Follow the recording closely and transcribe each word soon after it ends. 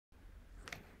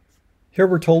Here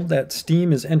we're told that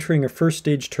steam is entering a first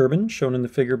stage turbine, shown in the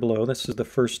figure below. This is the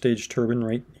first stage turbine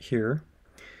right here.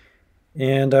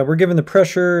 And we're given the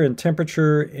pressure and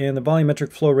temperature and the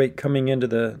volumetric flow rate coming into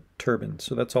the turbine.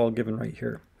 So that's all given right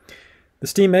here. The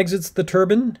steam exits the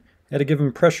turbine at a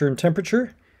given pressure and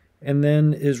temperature and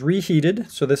then is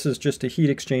reheated. So this is just a heat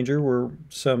exchanger where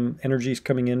some energy is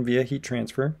coming in via heat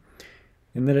transfer.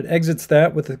 And then it exits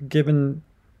that with a given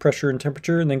pressure and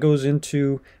temperature and then goes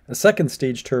into a second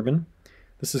stage turbine.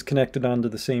 This is connected onto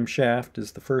the same shaft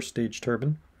as the first stage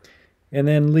turbine, and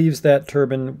then leaves that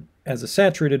turbine as a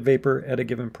saturated vapor at a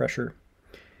given pressure.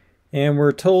 And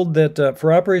we're told that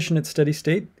for operation at steady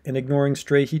state and ignoring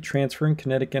stray heat transfer and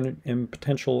kinetic and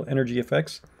potential energy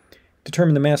effects,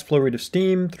 determine the mass flow rate of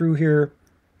steam through here,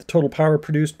 the total power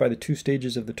produced by the two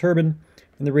stages of the turbine,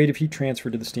 and the rate of heat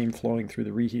transfer to the steam flowing through the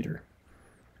reheater.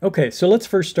 Okay, so let's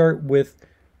first start with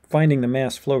finding the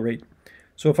mass flow rate.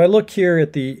 So if I look here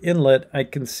at the inlet, I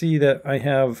can see that I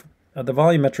have the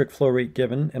volumetric flow rate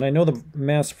given, and I know the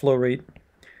mass flow rate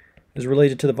is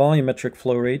related to the volumetric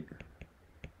flow rate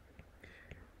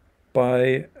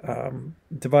by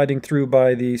dividing through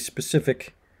by the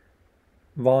specific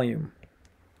volume.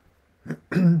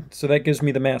 So that gives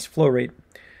me the mass flow rate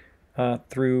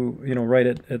through, right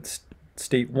at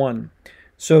state 1.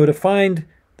 So to find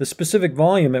the specific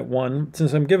volume at 1,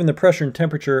 since I'm given the pressure and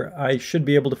temperature, I should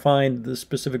be able to find the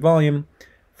specific volume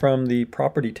from the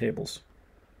property tables.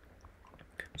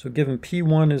 So given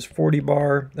P1 is 40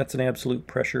 bar, that's an absolute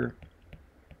pressure.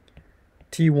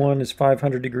 T1 is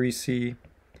 500 degrees C.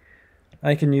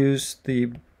 I can use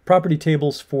the property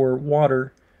tables for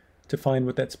water to find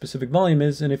what that specific volume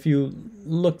is, and if you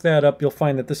look that up, you'll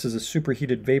find that this is a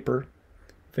superheated vapor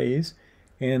phase,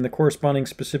 and the corresponding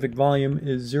specific volume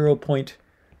is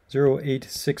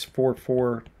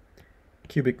 0.08644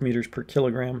 cubic meters per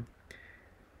kilogram.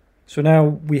 So now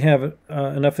we have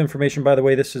enough information. By the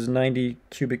way, this is 90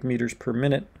 cubic meters per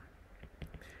minute.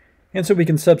 And so we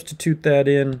can substitute that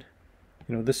in,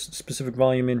 this specific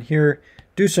volume in here,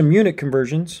 do some unit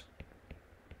conversions,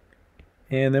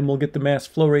 and then we'll get the mass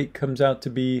flow rate comes out to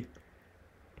be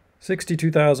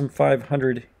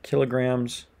 62,500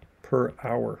 kilograms per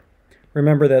hour.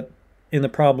 Remember that in the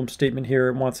problem statement here,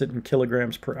 it wants it in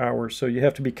kilograms per hour, so you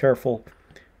have to be careful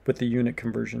with the unit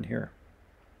conversion here.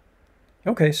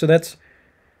 Okay, so that's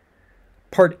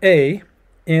part A,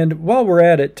 and while we're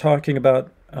at it talking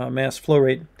about mass flow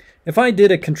rate, if I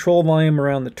did a control volume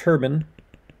around the turbine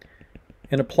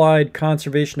and applied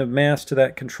conservation of mass to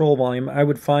that control volume, I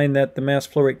would find that the mass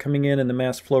flow rate coming in and the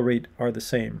mass flow rate are the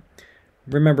same.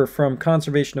 Remember, from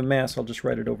conservation of mass, I'll just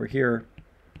write it over here,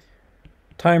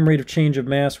 time rate of change of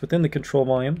mass within the control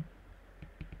volume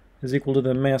is equal to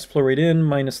the mass flow rate in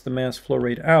minus the mass flow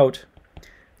rate out.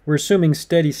 We're assuming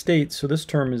steady state, so this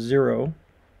term is 0.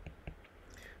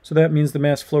 So that means the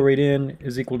mass flow rate in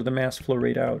is equal to the mass flow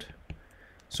rate out.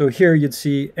 So here you'd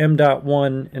see m dot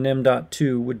 1 and m dot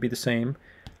 2 would be the same.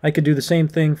 I could do the same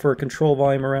thing for a control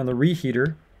volume around the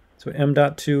reheater. So m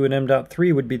dot 2 and m dot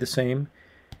 3 would be the same.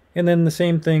 And then the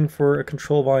same thing for a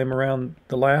control volume around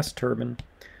the last turbine,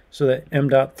 so that m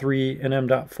dot 3 and m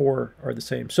dot 4 are the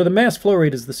same. So the mass flow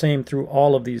rate is the same through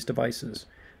all of these devices.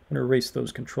 I'm going to erase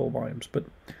those control volumes, but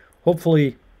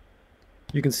hopefully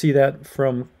you can see that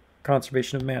from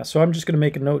conservation of mass. So I'm just going to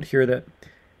make a note here that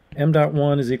m dot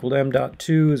 1 is equal to m dot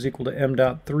 2 is equal to m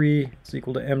dot 3 is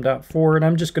equal to m dot 4, and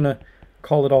I'm just going to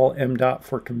call it all m dot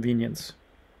for convenience.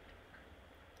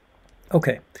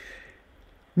 Okay.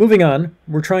 Moving on,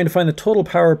 we're trying to find the total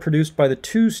power produced by the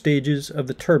two stages of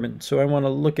the turbine. So I want to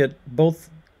look at both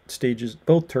stages,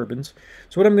 both turbines.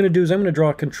 So what I'm going to do is I'm going to draw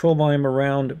a control volume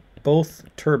around both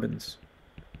turbines,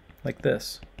 like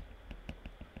this.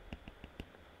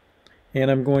 And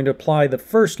I'm going to apply the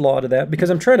first law to that because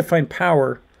I'm trying to find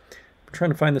power. I'm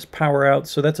trying to find this power out,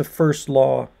 so that's a first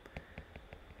law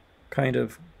kind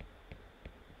of,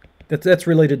 that's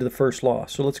related to the first law.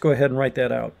 So let's go ahead and write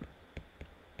that out.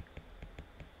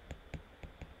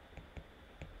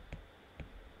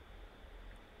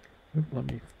 Let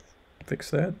me fix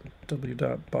that. W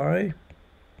dot by.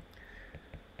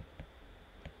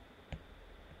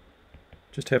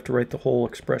 Just have to write the whole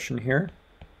expression here.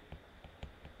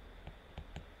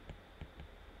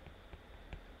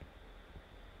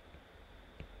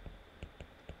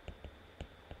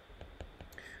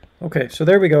 Okay, so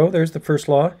there we go. There's the first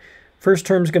law. First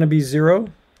term is going to be 0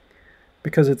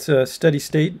 because it's a steady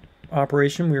state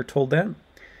operation. We were told that.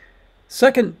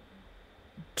 Second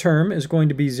term is going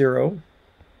to be 0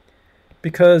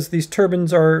 because these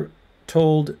turbines are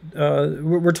told,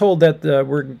 we're told that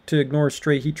we're to ignore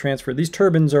stray heat transfer. These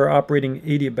turbines are operating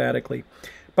adiabatically.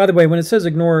 By the way, when it says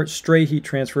ignore stray heat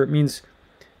transfer, it means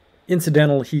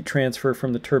incidental heat transfer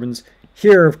from the turbines.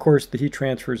 Here, of course, the heat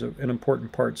transfer is an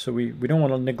important part, so we don't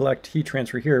want to neglect heat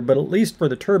transfer here, but at least for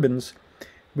the turbines,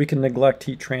 we can neglect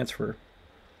heat transfer.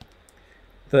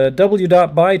 The W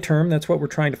dot by term, that's what we're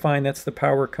trying to find. That's the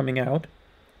power coming out.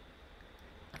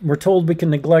 We're told we can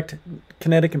neglect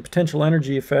kinetic and potential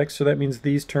energy effects, so that means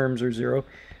these terms are 0.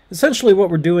 Essentially what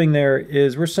we're doing there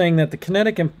is we're saying that the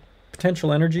kinetic and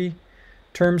potential energy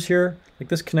terms here, like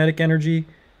this kinetic energy,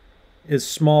 is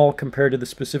small compared to the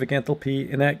specific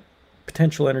enthalpy, and that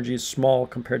potential energy is small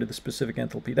compared to the specific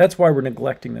enthalpy. That's why we're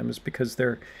neglecting them, is because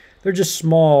they're just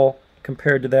small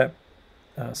compared to that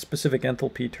specific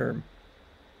enthalpy term.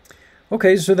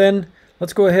 Okay, so then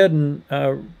let's go ahead and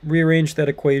rearrange that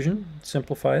equation,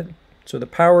 simplify it. So the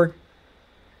power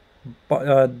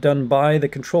done by the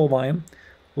control volume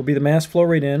will be the mass flow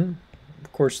rate in.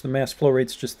 Of course, the mass flow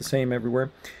rate's just the same everywhere.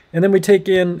 And then we take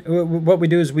in, what we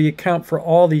do is we account for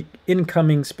all the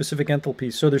incoming specific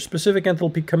enthalpies. So there's specific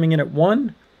enthalpy coming in at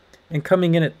 1 and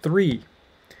coming in at 3.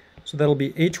 So that'll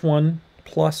be H1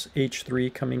 plus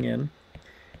H3 coming in.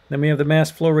 Then we have the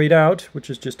mass flow rate out, which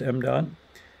is just m dot.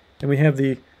 And we have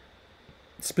the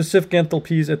specific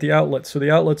enthalpies at the outlets. So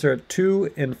the outlets are at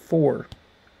 2 and 4.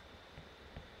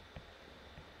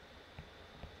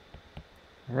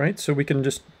 All right, so we can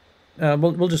just,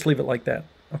 we'll just leave it like that.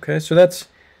 Okay, so that's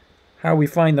how we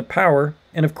find the power.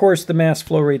 And of course, the mass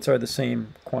flow rates are the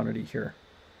same quantity here.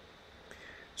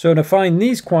 So to find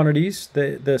these quantities,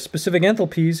 the specific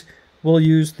enthalpies, we'll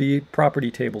use the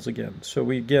property tables again. So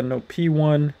we again know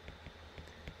P1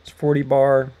 is 40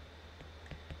 bar,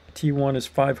 T1 is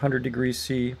 500 degrees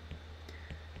C.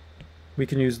 We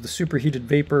can use the superheated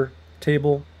vapor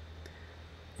table.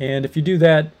 And if you do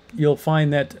that, you'll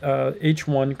find that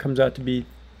H1 comes out to be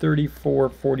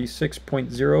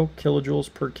 3446.0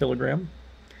 kilojoules per kilogram.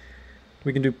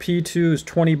 We can do P2 is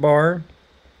 20 bar.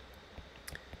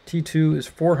 T2 is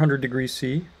 400 degrees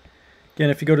C. Again,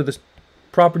 if you go to the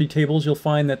property tables, you'll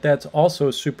find that that's also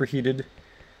superheated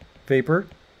vapor.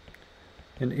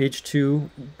 And H2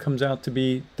 comes out to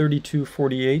be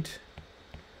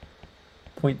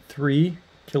 3248.3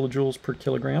 kilojoules per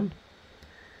kilogram.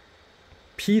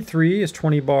 P3 is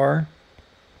 20 bar.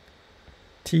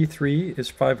 T3 is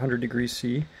 500 degrees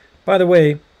C. By the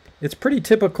way, it's pretty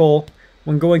typical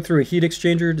when going through a heat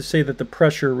exchanger to say that the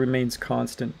pressure remains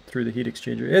constant through the heat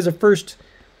exchanger. As a first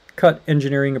cut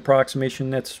engineering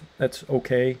approximation, that's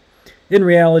okay. In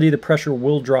reality, the pressure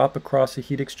will drop across the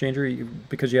heat exchanger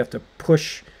because you have to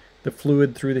push the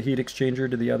fluid through the heat exchanger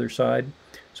to the other side.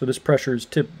 So this pressure is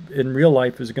in real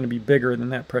life is going to be bigger than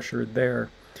that pressure there.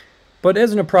 But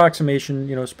as an approximation,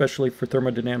 you know, especially for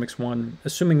thermodynamics 1,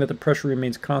 assuming that the pressure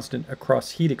remains constant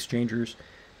across heat exchangers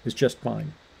is just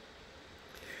fine.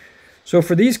 So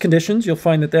for these conditions, you'll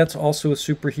find that that's also a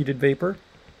superheated vapor.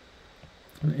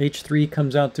 And H3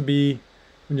 comes out to be,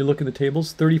 when you look at the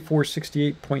tables,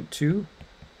 3468.2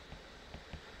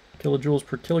 kilojoules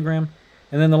per kilogram.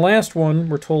 And then the last one,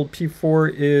 we're told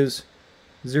P4 is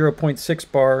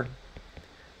 0.6 bar,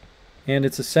 and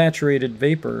it's a saturated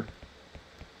vapor.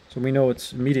 So we know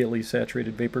it's immediately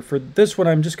saturated vapor. For this one,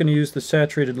 I'm just going to use the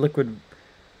saturated liquid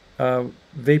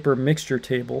vapor mixture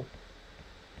table.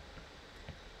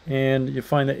 And you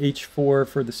find that H4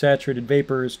 for the saturated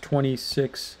vapor is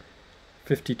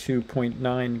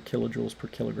 2652.9 kilojoules per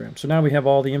kilogram. So now we have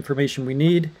all the information we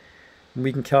need, and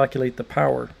we can calculate the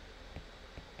power.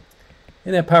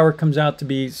 And that power comes out to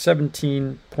be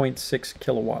 17.6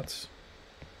 kilowatts.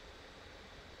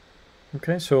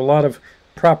 Okay, so a lot of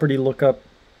property lookup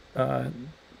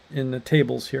in the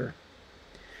tables here.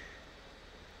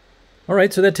 All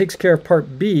right, so that takes care of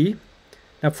part B.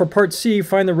 Now for part C,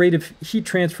 find the rate of heat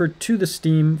transfer to the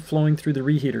steam flowing through the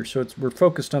reheater. So we're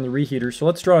focused on the reheater. So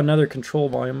let's draw another control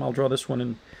volume. I'll draw this one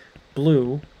in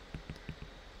blue.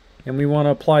 And we want to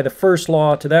apply the first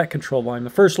law to that control volume. The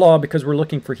first law because we're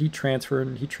looking for heat transfer,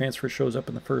 and heat transfer shows up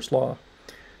in the first law.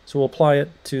 So we'll apply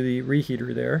it to the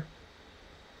reheater there.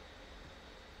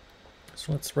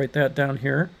 So let's write that down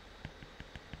here.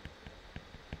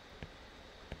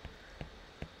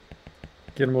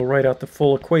 Again, we'll write out the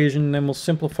full equation, and then we'll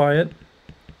simplify it.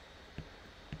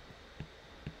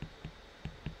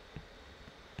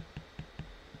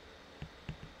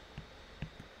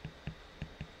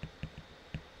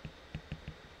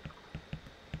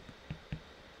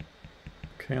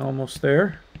 Okay, almost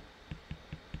there.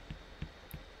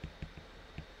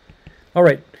 All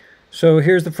right, so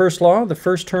here's the first law. The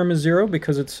first term is 0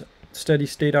 because it's steady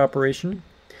state operation.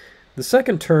 The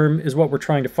second term is what we're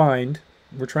trying to find.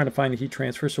 We're trying to find the heat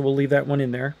transfer, so we'll leave that one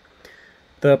in there.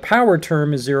 The power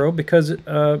term is 0 because,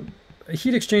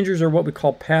 heat exchangers are what we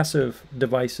call passive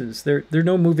devices. There are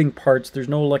no moving parts. There's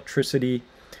no electricity,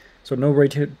 so no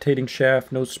rotating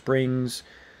shaft, no springs,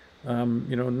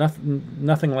 you know,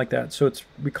 nothing like that. So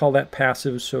we call that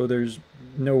passive. So there's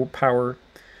no power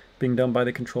being done by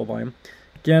the control volume.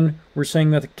 Again, we're saying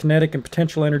that the kinetic and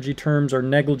potential energy terms are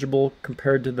negligible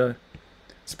compared to the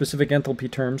specific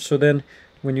enthalpy terms. So then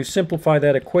when you simplify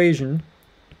that equation,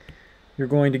 you're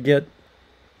going to get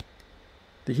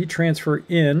the heat transfer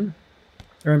in,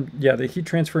 the heat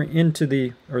transfer into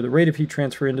the rate of heat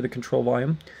transfer into the control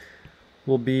volume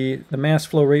will be the mass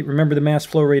flow rate. Remember, the mass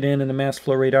flow rate in and the mass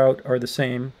flow rate out are the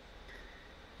same.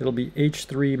 It'll be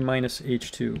H3 minus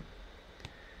H2.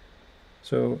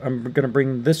 So I'm going to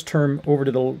bring this term over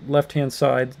to the left-hand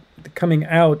side. Coming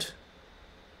out,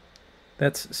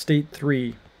 that's state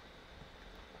 3.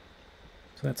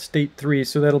 So that's state 3.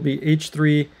 So that'll be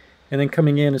H3, and then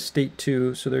coming in is state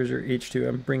 2. So there's your H2.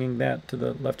 I'm bringing that to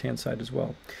the left-hand side as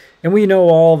well. And we know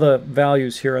all the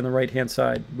values here on the right-hand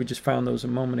side. We just found those a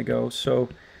moment ago. So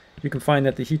you can find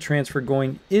that the heat transfer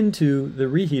going into the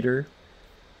reheater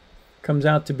comes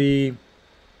out to be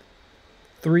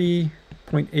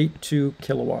 3.82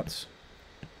 kilowatts.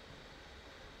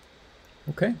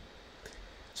 Okay,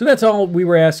 so that's all we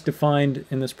were asked to find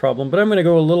in this problem, but I'm going to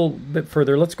go a little bit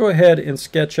further. Let's go ahead and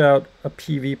sketch out a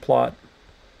PV plot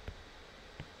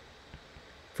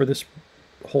for this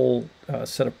whole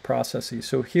set of processes.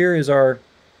 So here is our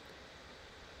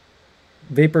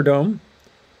vapor dome,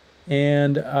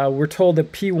 and we're told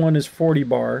that P1 is 40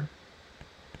 bar.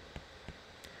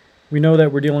 We know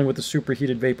that we're dealing with a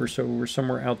superheated vapor, so we're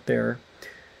somewhere out there.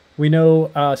 We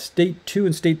know state 2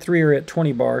 and state 3 are at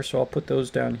 20 bar, so I'll put those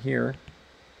down here.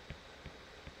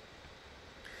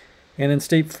 And then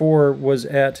state 4 was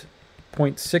at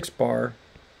 0.6 bar.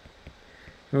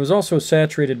 It was also a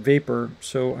saturated vapor,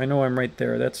 so I know I'm right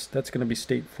there. That's going to be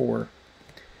state 4.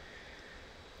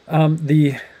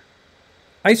 The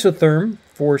isotherm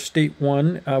for state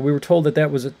 1, we were told that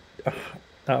that was a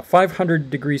 500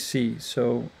 degrees C.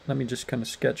 So let me just kind of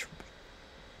sketch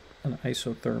an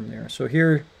isotherm there. So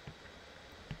here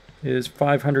is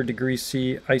 500 degrees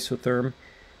C isotherm,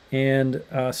 and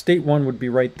state 1 would be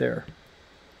right there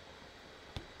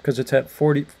because it's at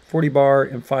 40 bar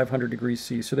and 500 degrees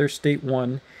C. So there's state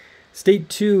 1. State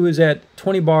 2 is at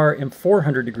 20 bar and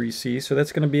 400 degrees C, so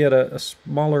that's going to be at a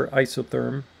smaller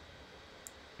isotherm.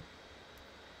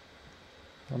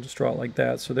 I'll just draw it like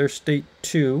that. So there's state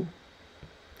 2.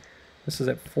 This is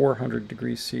at 400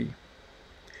 degrees C.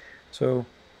 So,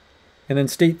 and then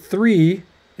state 3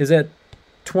 is at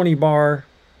 20 bar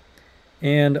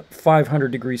and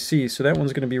 500 degrees C. So that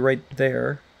one's going to be right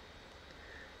there.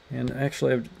 And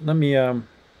actually, let me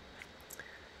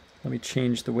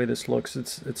change the way this looks.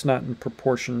 It's not in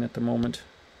proportion at the moment.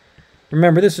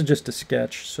 Remember, this is just a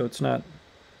sketch, so it's not.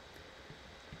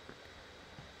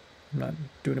 I'm not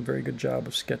doing a very good job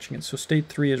of sketching it. So state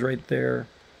 3 is right there.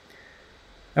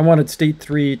 I wanted state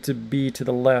 3 to be to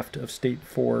the left of state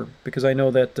 4 because I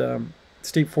know that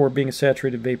state 4 being a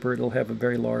saturated vapor, it'll have a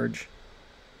very large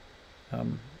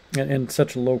and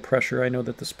such a low pressure. I know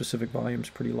that the specific volume is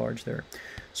pretty large there.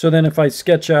 So then if I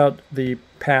sketch out the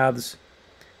paths,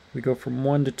 we go from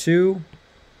 1 to 2,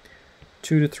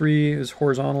 2 to 3 is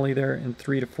horizontally there, and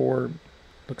 3 to 4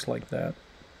 looks like that.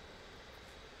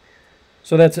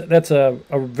 So that's a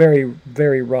very,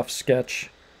 very rough sketch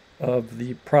of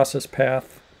the process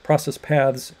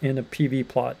paths in a PV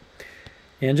plot.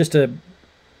 And just to,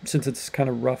 since it's kind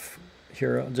of rough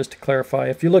here, just to clarify,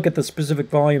 if you look at the specific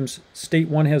volumes, state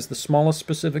 1 has the smallest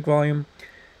specific volume,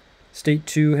 state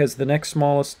 2 has the next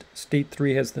smallest, state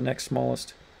 3 has the next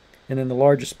smallest, and then the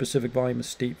largest specific volume is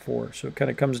state 4. So it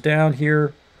kind of comes down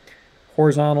here,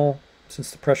 horizontal, since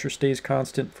the pressure stays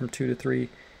constant from 2 to 3,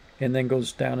 and then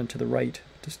goes down into the right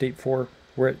to state 4,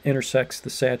 where it intersects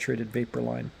the saturated vapor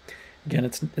line. Again,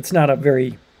 it's not a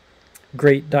very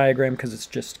great diagram because it's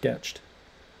just sketched.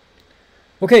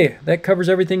 Okay, that covers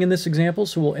everything in this example,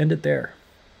 so we'll end it there.